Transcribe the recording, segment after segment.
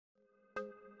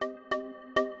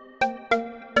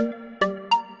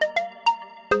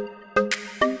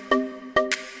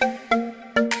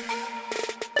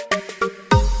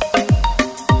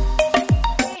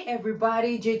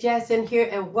everybody, J Jackson here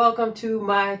and welcome to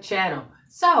my channel.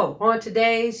 So on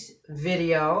today's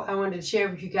video, I wanted to share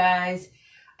with you guys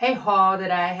a haul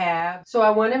that I have. So I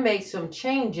want to make some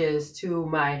changes to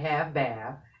my half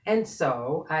bath, and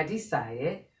so I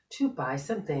decided to buy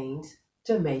some things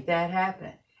to make that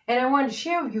happen. And I wanted to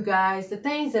share with you guys the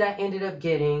things that I ended up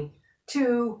getting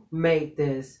to make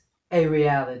this a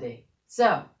reality.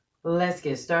 So let's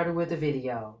get started with the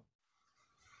video.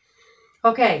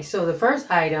 Okay, so the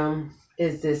first item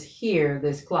is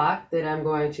this clock that I'm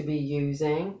going to be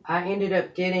using. I ended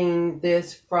up getting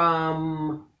this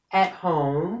from At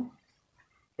Home.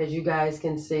 As you guys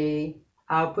can see,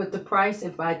 I'll put the price.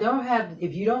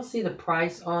 If you don't see the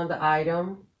price on the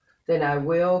item, then I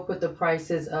will put the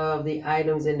prices of the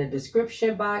items in the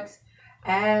description box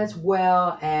as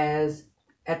well as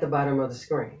at the bottom of the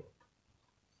screen.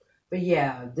 But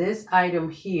yeah, this item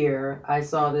here, I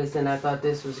saw this and I thought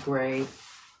this was great.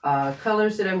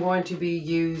 Colors that I'm going to be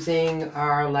using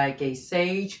are like a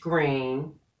sage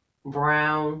green,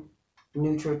 brown,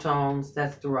 neutral tones.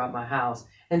 That's throughout my house.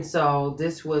 And so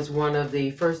this was one of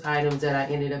the first items that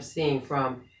I ended up seeing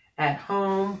from At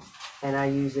Home. And I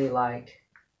usually like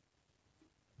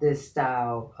this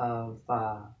style of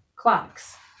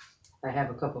clocks. I have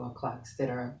a couple of clocks that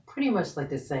are pretty much like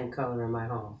the same color in my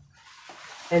home.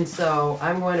 And so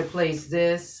I'm going to place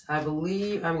this, I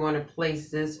believe I'm going to place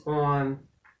this on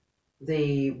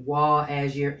the wall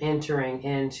as you're entering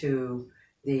into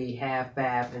the half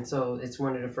bath. And so it's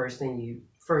one of the first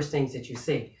things that you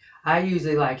see. I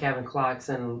usually like having clocks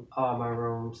in all my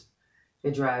rooms.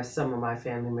 It drives some of my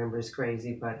family members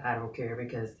crazy, but I don't care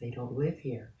because they don't live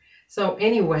here. So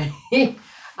anyway,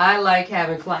 I like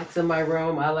having clocks in my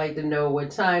room. I like to know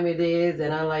what time it is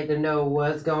and I like to know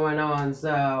what's going on.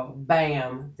 So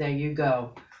bam, there you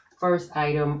go. First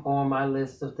item on my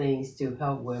list of things to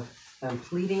help with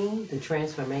completing the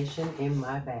transformation in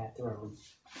my bathroom.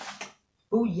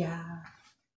 Booyah!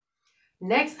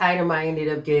 Next item I ended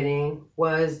up getting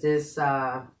was this,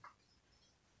 what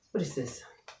is this?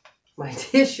 My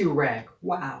tissue rack.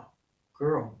 Wow.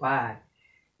 Girl, bye.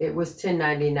 It was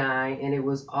 $10.99 and it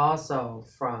was also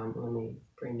from, let me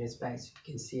bring this back so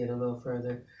you can see it a little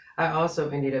further. I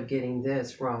also ended up getting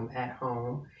this from At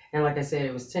Home. And like I said,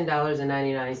 it was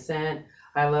 $10.99.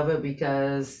 I love it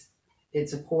because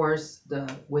it's, of course,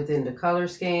 within the color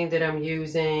scheme that I'm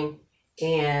using.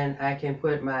 And I can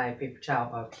put my paper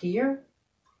towel up here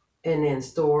and then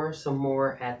store some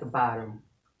more at the bottom.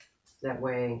 That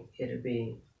way it'll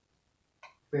be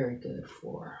very good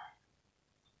for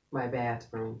my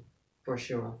bathroom for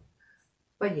sure.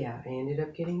 But yeah, I ended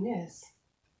up getting this.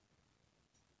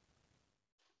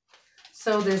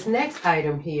 So this next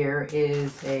item here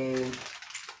is a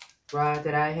rod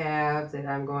that I have that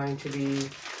I'm going to be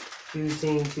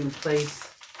using to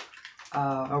place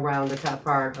around the top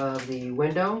part of the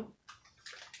window.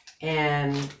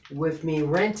 And with me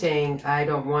renting, I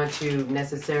don't want to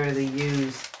necessarily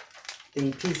use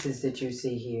the pieces that you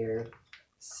see here.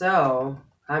 So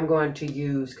I'm going to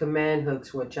use command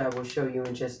hooks, which I will show you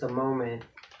in just a moment,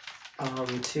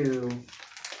 to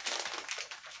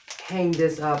hang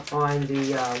this up on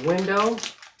the window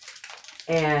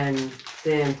and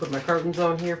then put my curtains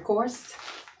on here, of course.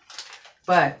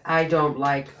 But I don't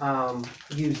like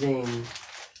using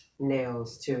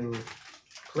nails to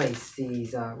place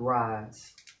these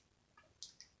rods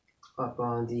up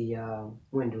on the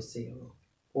windowsill,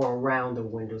 or around the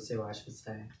windowsill, I should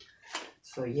say.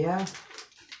 So yeah.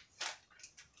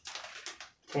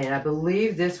 And I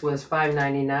believe this was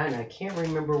 $5.99. I can't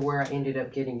remember where I ended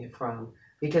up getting it from,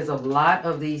 because a lot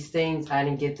of these things, I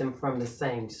didn't get them from the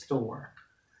same store.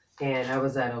 And I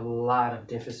was at a lot of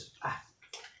different, I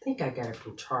think I got it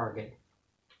from Target,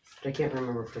 but I can't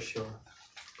remember for sure.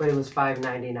 But it was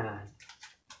 $5.99.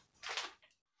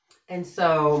 And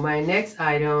so my next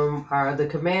item are the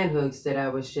command hooks that I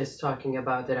was just talking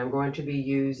about that I'm going to be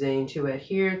using to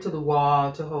adhere to the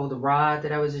wall to hold the rod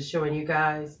that I was just showing you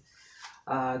guys.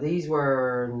 These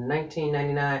were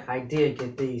 $19.99. I did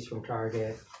get these from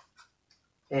Target.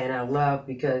 And I love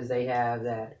because they have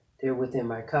that, they're within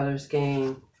my color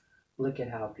scheme. Look at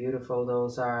how beautiful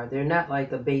those are. They're not like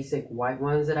the basic white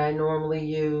ones that I normally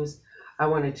use. I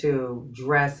wanted to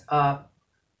dress up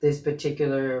this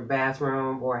particular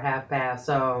bathroom or half bath.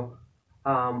 So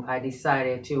I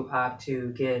decided to opt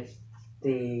to get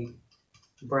the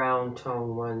brown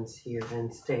tone ones here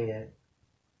instead.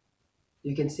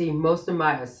 You can see most of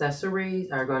my accessories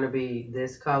are going to be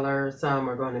this color. Some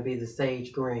are going to be the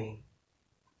sage green.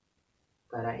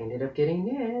 But I ended up getting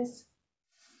this.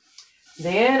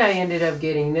 Then I ended up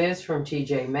getting this from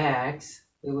TJ Maxx.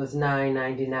 It was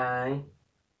 $9.99.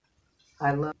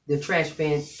 I love the trash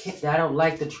bin, I don't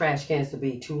like the trash cans to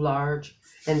be too large.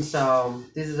 And so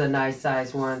this is a nice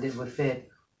size one that would fit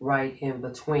right in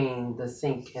between the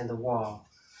sink and the wall.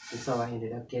 And so I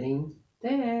ended up getting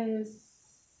this.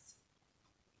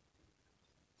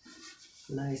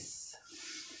 Nice.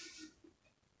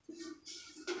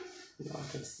 Y'all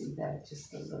can see that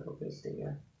just a little bit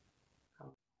there.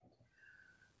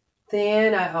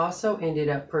 Then I also ended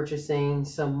up purchasing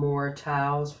some more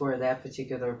towels for that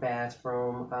particular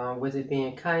bathroom. With it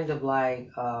being kind of like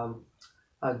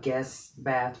a guest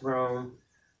bathroom,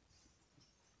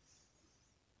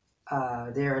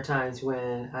 there are times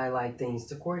when I like things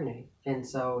to coordinate. And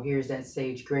so here's that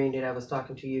sage green that I was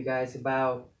talking to you guys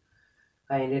about.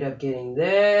 I ended up getting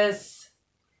this.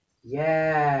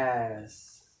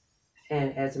 Yes.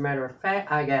 And as a matter of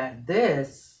fact, I got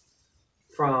this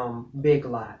from Big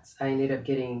Lots. I ended up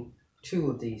getting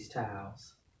 2 of these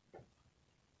towels.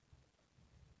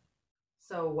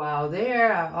 So while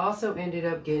there, I also ended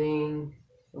up getting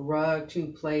a rug to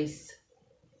place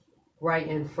right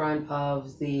in front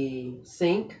of the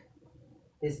sink.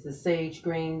 It's the sage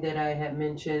green that I had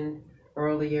mentioned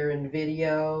earlier in the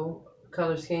video,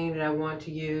 color scheme that I want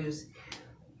to use.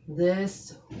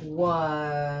 This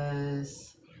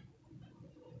was,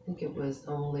 I think it was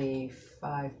only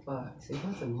 $5. It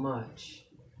wasn't much.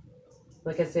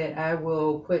 Like I said, I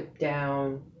will put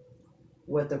down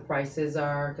what the prices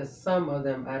are because some of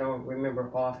them I don't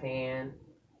remember offhand.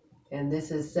 And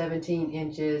this is 17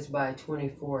 inches by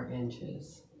 24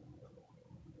 inches.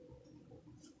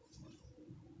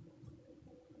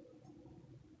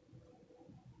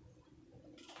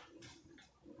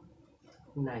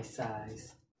 Nice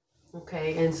size.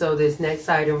 Okay, and so this next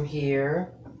item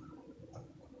here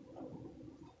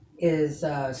is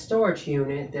a storage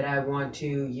unit that I want to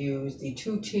use the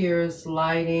 2-tier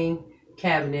sliding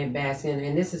cabinet basket.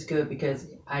 And this is good because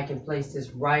I can place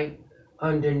this right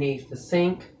underneath the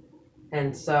sink.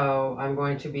 And so I'm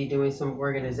going to be doing some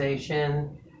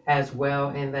organization as well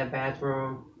in that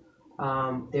bathroom.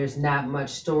 There's not much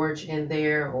storage in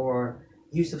there or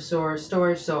use of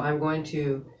storage. So I'm going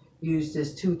to use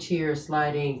this 2-tier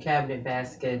sliding cabinet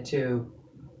basket to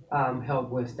help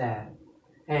with that.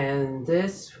 And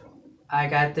this, I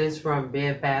got this from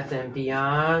Bed Bath &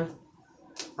 Beyond.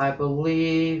 I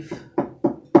believe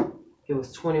it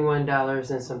was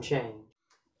 $21 and some change.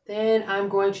 Then I'm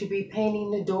going to be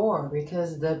painting the door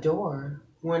because the door,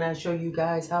 when I show you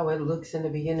guys how it looks in the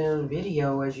beginning of the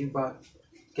video, as you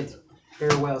can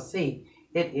very well see,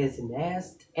 it is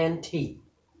nasty and teeth.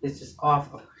 It's just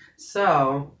awful.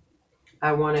 So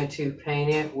I wanted to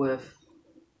paint it with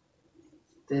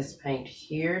this paint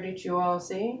here that you all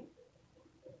see.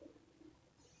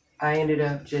 I ended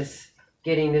up just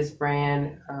getting this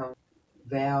brand,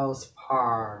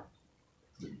 Valspar,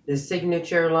 the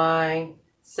signature line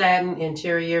satin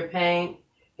interior paint,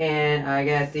 and I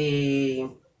got the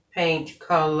paint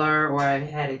color, or I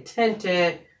had it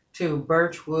tinted to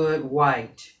birchwood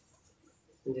white.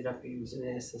 Ended up using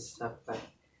this and stuff, but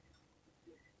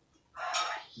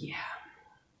yeah.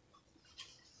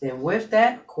 Then with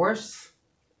that, of course,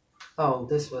 oh,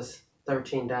 this was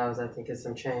 $13, I think it's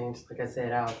some change. Like I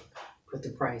said, I'll put the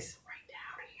price right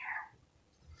down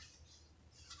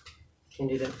here.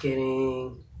 Ended up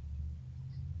getting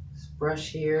this brush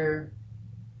here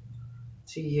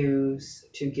to use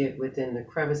to get within the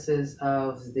crevices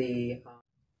of the,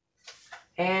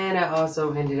 and I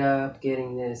also ended up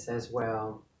getting this as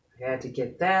well. I had to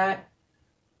get that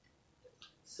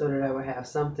so that I would have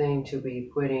something to be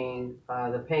putting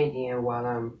the paint in while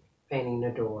I'm painting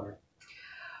the door.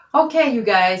 Okay, you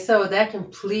guys, so that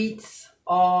completes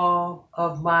all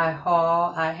of my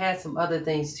haul. I had some other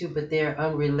things too, but they're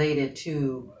unrelated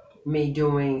to me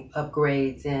doing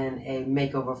upgrades in a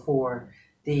makeover for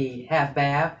the half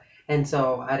bath. And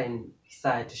so I didn't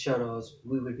decide to show those.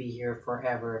 We would be here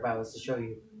forever if I was to show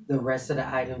you the rest of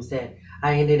the items that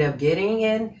I ended up getting,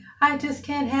 and I just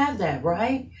can't have that,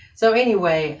 right? So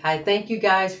anyway, I thank you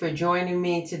guys for joining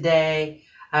me today.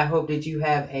 I hope that you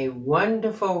have a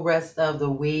wonderful rest of the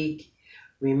week.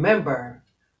 Remember,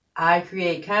 I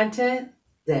create content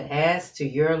that adds to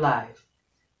your life.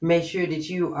 Make sure that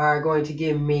you are going to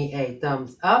give me a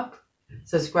thumbs up,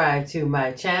 subscribe to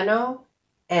my channel,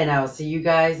 and I'll see you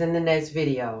guys in the next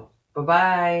video.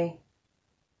 Bye-bye.